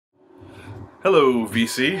Hello,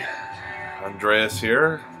 VC. Andreas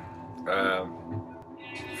here.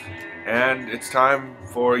 And it's time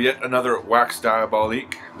for yet another Wax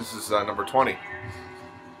Diabolique. This is number 20.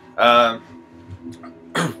 I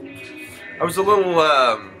was a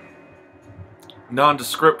little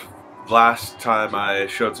nondescript last time I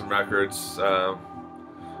showed some records, or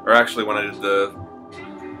actually when I did the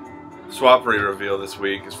swappery reveal this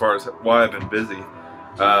week, as far as why I've been busy.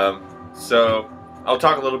 So I'll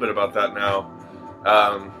talk a little bit about that now.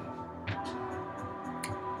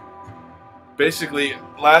 Basically,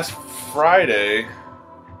 last Friday,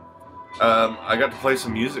 I got to play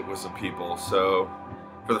some music with some people, so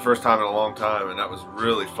for the first time in a long time, and that was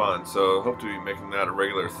really fun. So I hope to be making that a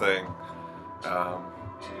regular thing,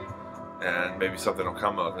 and maybe something will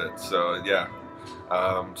come of it. So yeah,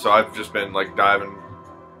 so I've just been like diving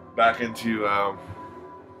back into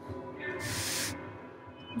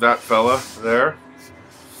that fella there,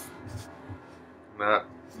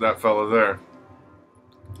 that fella there.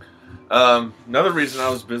 Another reason I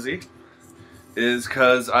was busy is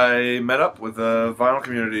because I met up with a vinyl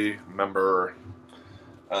community member.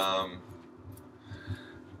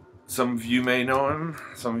 Some of you may know him,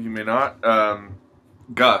 some of you may not.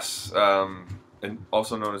 Gus, and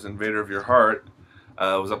also known as Invader of Your Heart,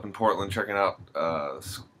 was up in Portland checking out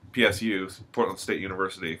PSU, Portland State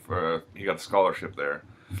University. He got a scholarship there,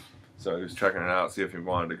 so he was checking it out, see if he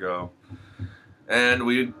wanted to go. And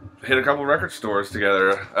we hit a couple record stores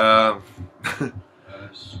together.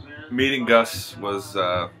 Meeting Gus was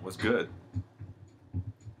good.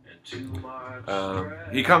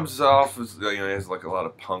 He comes off as, he has like a lot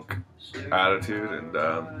of punk attitude, and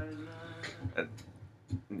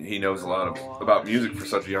he knows a lot about music for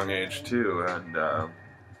such a young age too. And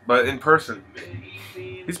but in person,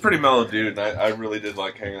 he's a pretty mellow dude, and I really did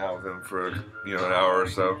like hanging out with him for an hour or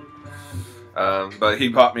so. But he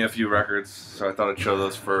bought me a few records, so I thought I'd show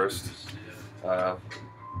those first. Everybody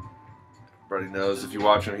knows, if you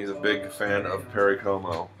watch him, he's a big fan of Perry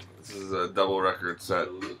Como. This is a double record set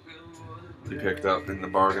he picked up in the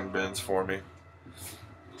bargain bins for me.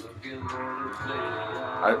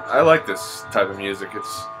 I like this type of music. It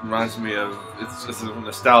reminds me of, it's a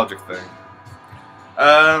nostalgic thing.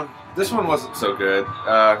 This one wasn't so good.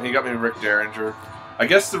 He got me Rick Derringer. I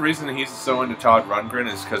guess the reason he's so into Todd Rundgren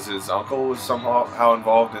is because his uncle was somehow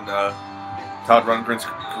involved in Todd Rundgren's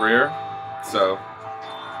career. So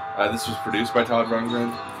this was produced by Todd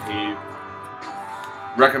Rundgren. He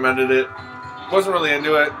recommended it. Wasn't really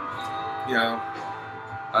into it. I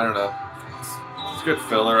don't know. It's good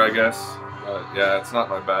filler, I guess. But yeah, it's not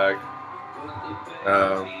my bag.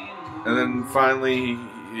 And then finally,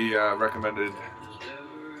 he recommended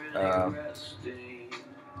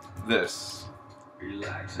this.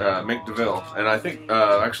 Mick DeVille, and I think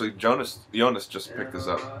actually Jonas just picked this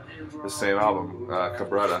up, the same album,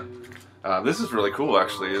 Cabretta. This is really cool,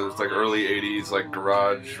 actually. It's like early '80s, like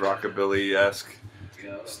garage rockabilly-esque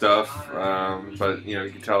stuff, but you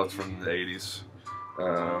can tell it's from the '80s.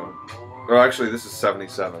 Well, actually, this is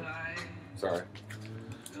 '77. Sorry,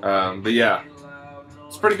 but yeah,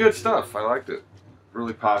 it's pretty good stuff. I liked it.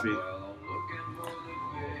 Really poppy.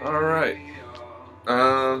 All right.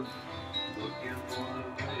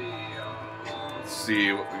 Let's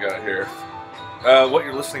see what we got here. What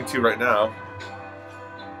you're listening to right now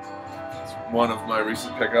is one of my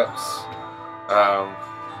recent pickups.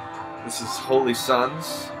 This is Holy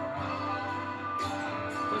Sons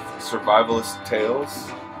with Survivalist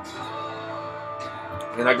Tales.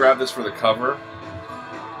 And I grabbed this for the cover.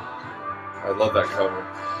 I love that cover.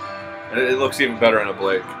 And it looks even better in a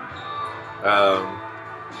Blake.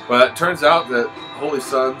 But it turns out that Holy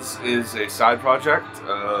Sons is a side project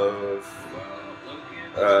of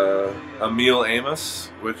Emil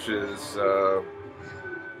Amos, which is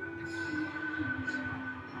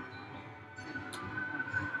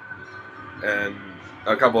and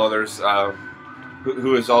a couple others,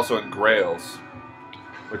 who is also in Grails,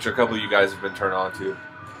 which a couple of you guys have been turned on to.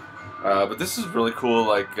 But this is really cool.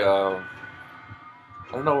 Like I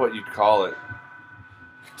don't know what you'd call it.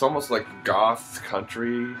 It's almost like goth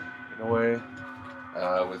country in a way,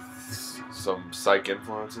 with some psych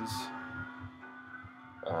influences.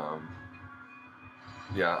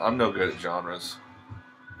 Yeah, I'm no good at genres,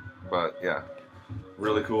 but yeah,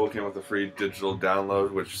 really cool. Came with a free digital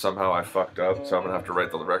download, which somehow I fucked up, so I'm gonna have to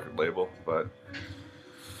write the record label. But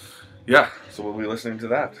yeah, so we'll be listening to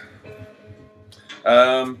that.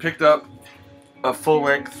 Picked up a full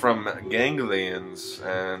length from Ganglions,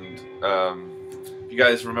 and if you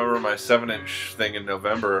guys remember my 7-inch thing in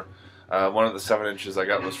November, one of the 7-inches I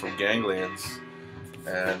got was from Ganglions,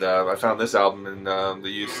 and I found this album in the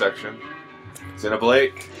used section. It's in a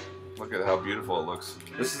Blake. Look at how beautiful it looks.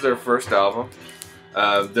 This is their first album.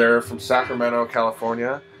 They're from Sacramento,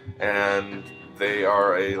 California, and they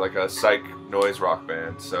are like a psych noise rock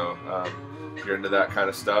band. So if you're into that kind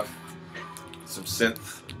of stuff, some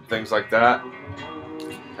synth, things like that,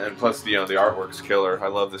 and plus the artwork's killer. I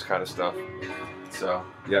love this kind of stuff. So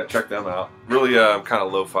yeah, check them out. Really kind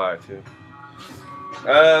of lo-fi too.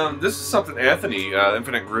 This is something Anthony,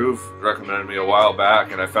 Infinite Groove, recommended me a while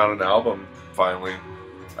back, and I found an album finally.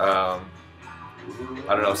 I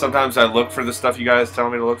don't know, sometimes I look for the stuff you guys tell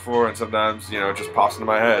me to look for, and sometimes, it just pops into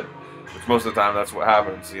my head, which most of the time that's what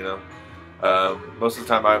happens, Most of the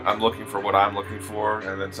time I'm looking for what I'm looking for,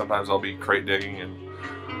 and then sometimes I'll be crate digging and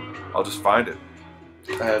I'll just find it.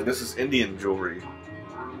 And this is Indian Jewelry,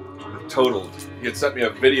 Totaled. He had sent me a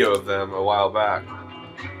video of them a while back.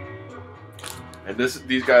 And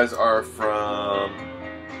these guys are from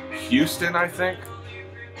Houston, I think.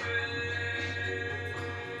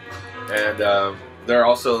 And they're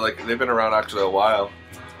also, they've been around actually a while.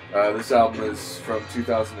 This album is from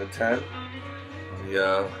 2010.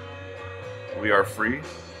 The We Are Free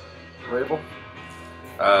label.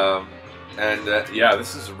 Yeah,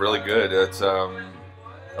 this is really good. It's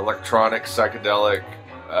electronic, psychedelic,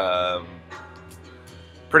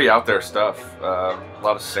 pretty out there stuff. A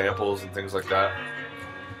lot of samples and things like that.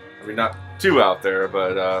 I mean, not too out there,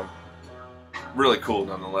 but really cool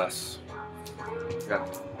nonetheless. Yeah.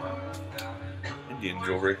 Indian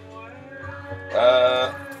Jewelry.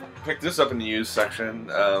 Picked this up in the used section.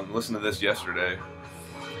 Listened to this yesterday,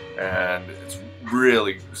 and it's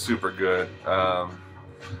really super good. I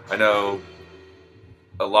know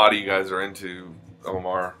a lot of you guys are into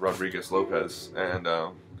Omar Rodriguez Lopez, and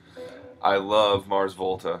I love Mars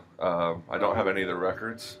Volta. I don't have any of the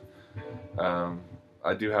records.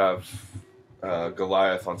 I do have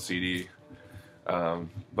Goliath on CD,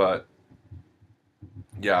 but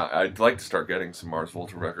yeah, I'd like to start getting some Mars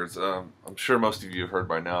Volta records. I'm sure most of you have heard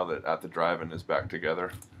by now that At the Drive-In is back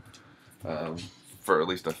together for at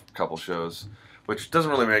least a couple shows, which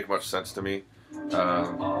doesn't really make much sense to me because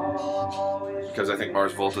I think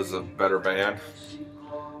Mars Volta is a better band.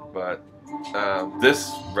 But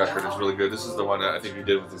this record is really good. This is the one that I think he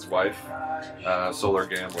did with his wife, Solar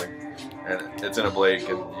Gambling, and it's in a Blake,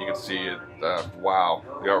 and you can see it. Wow,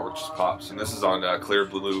 the artwork just pops. And this is on clear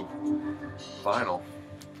blue vinyl.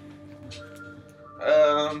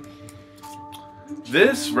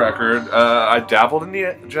 This record, I dabbled in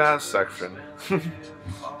the jazz section.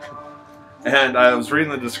 And I was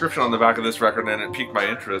reading the description on the back of this record, and it piqued my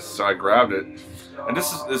interest, so I grabbed it. And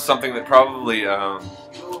this is something that probably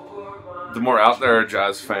the more out there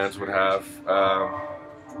jazz fans would have,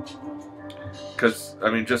 because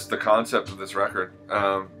I mean, just the concept of this record.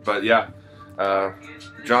 But yeah,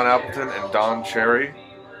 John Appleton and Don Cherry,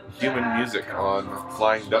 Human Music on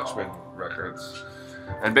Flying Dutchman Records,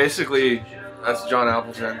 and basically that's John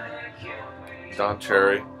Appleton, Don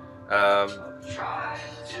Cherry.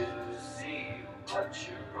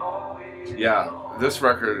 Yeah, this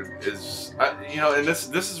record is, and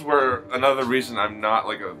this is where another reason I'm not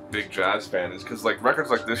like a big jazz fan is because records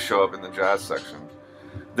like this show up in the jazz section.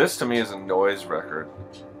 This to me is a noise record,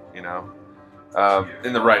 in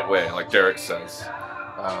the right way, like Derek says,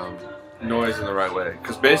 noise in the right way.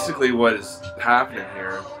 Because basically what is happening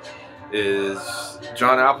here is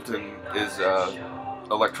John Appleton is an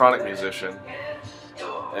electronic musician,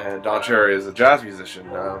 and Don Cherry is a jazz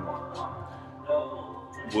musician.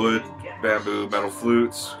 Wood, bamboo, metal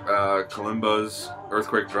flutes, kalimbas,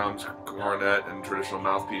 earthquake drums, cornet, and traditional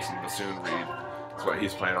mouthpiece and bassoon reed. That's what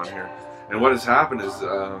he's playing on here. And what has happened is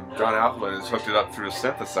John Appleton has hooked it up through a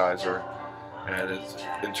synthesizer and is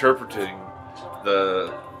interpreting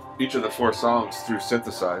each of the 4 songs through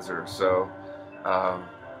synthesizer. So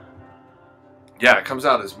yeah, it comes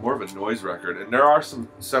out as more of a noise record, and there are some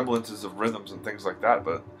semblances of rhythms and things like that,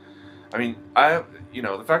 but I mean,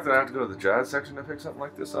 the fact that I have to go to the jazz section to pick something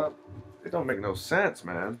like this up, it don't make no sense,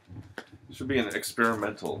 man. It should be an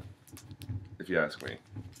experimental, if you ask me.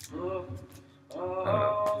 I don't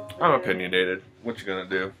know. I'm opinionated. What you gonna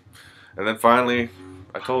do? And then finally,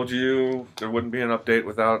 I told you there wouldn't be an update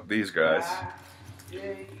without these guys.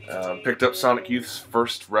 Picked up Sonic Youth's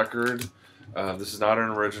first record. This is not an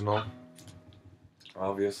original,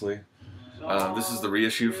 obviously. This is the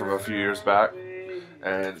reissue from a few years back.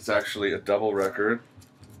 And it's actually a double record.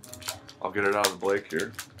 I'll get it out of the Blake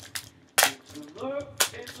here.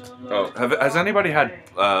 Oh, has anybody had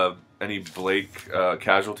any Blake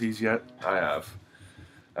casualties yet? I have.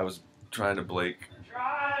 I was trying to Blake,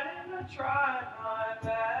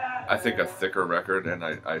 I think, a thicker record, and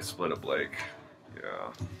I split a Blake.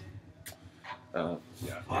 Yeah.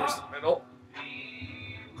 Yeah, here's the middle.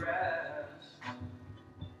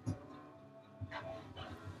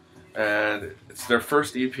 and it's their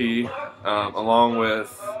first EP, along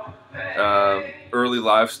with early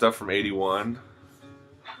live stuff from '81.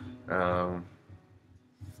 And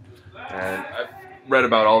I've read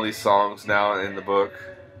about all these songs now in the book,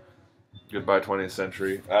 Goodbye 20th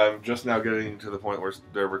Century. I'm just now getting to the point where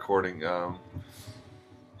they're recording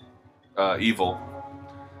Evil.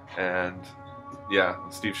 And yeah,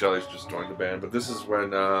 Steve Shelley's just joined the band. But this is when,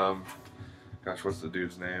 gosh, what's the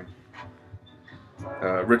dude's name?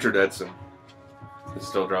 Richard Edson is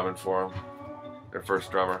still drumming for them, their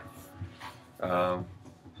first drummer.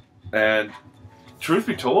 And truth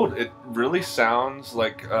be told, it really sounds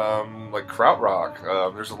like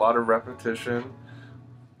krautrock. There's a lot of repetition,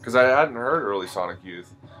 because I hadn't heard early Sonic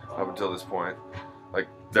Youth up until this point, like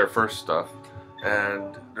their first stuff.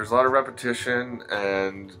 And there's a lot of repetition,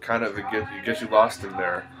 and kind of it gets you lost in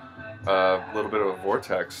there. A little bit of a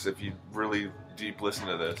vortex if you really deep listen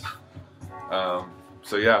to this.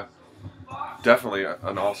 So yeah, definitely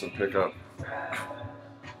an awesome pickup.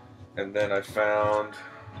 And then I found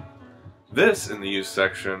this in the used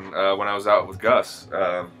section when I was out with Gus.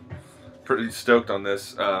 Pretty stoked on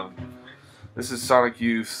this. This is Sonic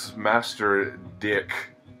Youth's Master Dick.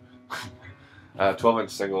 12-inch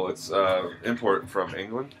single. It's import from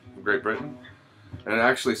England, from Great Britain, and it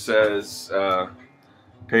actually says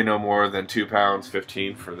pay no more than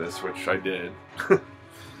 £2.15 for this, which I did.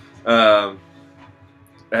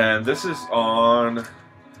 And this is on.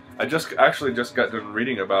 I actually just got done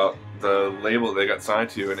reading about the label they got signed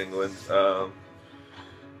to in England,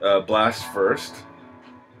 Blast First.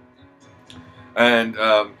 And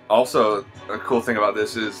also a cool thing about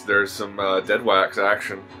this is there's some Dead Wax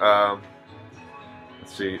action.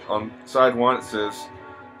 Let's see, on side 1 it says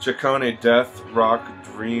Ciccone Death Rock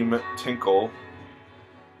Dream Tinkle,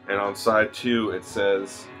 and on side 2 it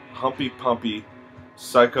says Humpy Pumpy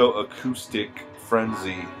Psycho Acoustic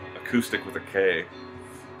Frenzy, acoustic with a K.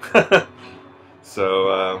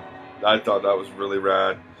 So I thought that was really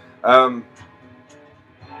rad.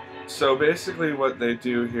 So basically what they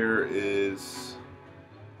do here is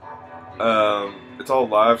it's all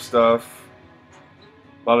live stuff,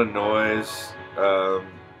 a lot of noise,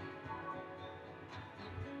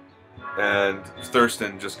 and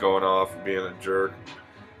Thurston just going off and being a jerk.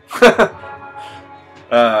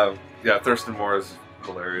 Yeah, Thurston Moore is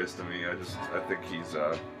hilarious to me. I think he's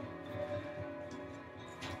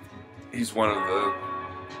one of the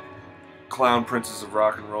clown princes of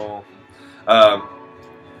rock and roll. And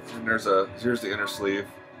here's the inner sleeve.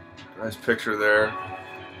 Nice picture there.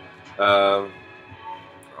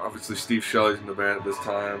 Obviously Steve Shelley's in the band at this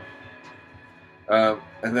time.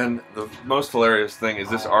 And then the most hilarious thing is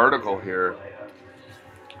this article here.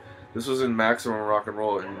 This was in Maximum Rock and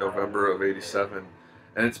Roll in November of '87.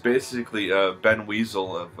 And it's basically Ben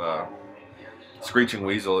Weasel of Screeching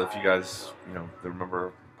Weasel, if you guys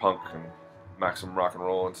remember punk and Maximum Rock and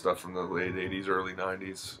Roll and stuff from the late 80s, early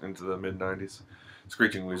 90s into the mid 90s.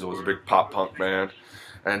 Screeching Weasel was a big pop punk band,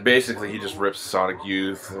 and basically he just rips Sonic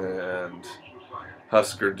Youth and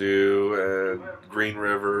Husker Du and Green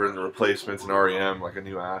River and the Replacements and REM like a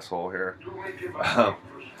new asshole here.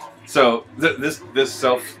 So this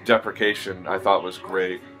self-deprecation I thought was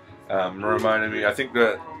great. Reminded me, I think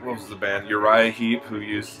that, what was the band? Uriah Heep, who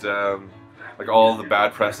used like all the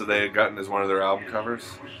bad press that they had gotten as one of their album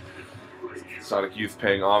covers. Sonic Youth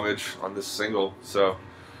paying homage on this single. So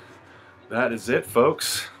that is it,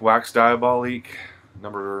 folks. Wax Diabolique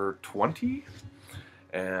number 20.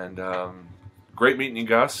 And great meeting you,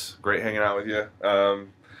 Gus. Great hanging out with you.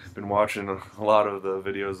 Been watching a lot of the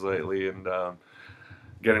videos lately, and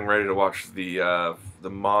getting ready to watch the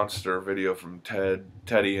Monster video from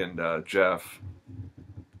Teddy and Jeff.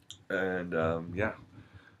 And yeah,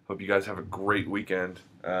 hope you guys have a great weekend.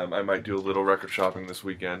 I might do a little record shopping this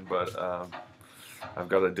weekend, but I've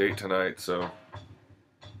got a date tonight, so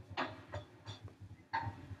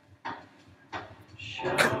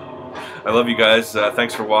I love you guys.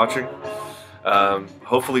 Thanks for watching.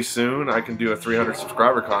 Hopefully soon I can do a 300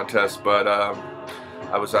 subscriber contest, but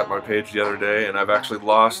I was at my page the other day and I've actually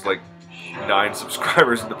lost like 9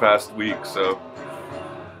 subscribers in the past week, so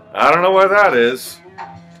I don't know why that is.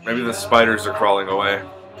 Maybe the spiders are crawling away.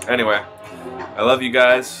 Anyway, I love you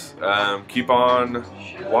guys. Keep on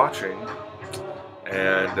watching,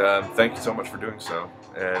 and thank you so much for doing so,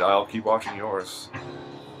 and I'll keep watching yours.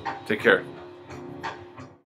 Take care.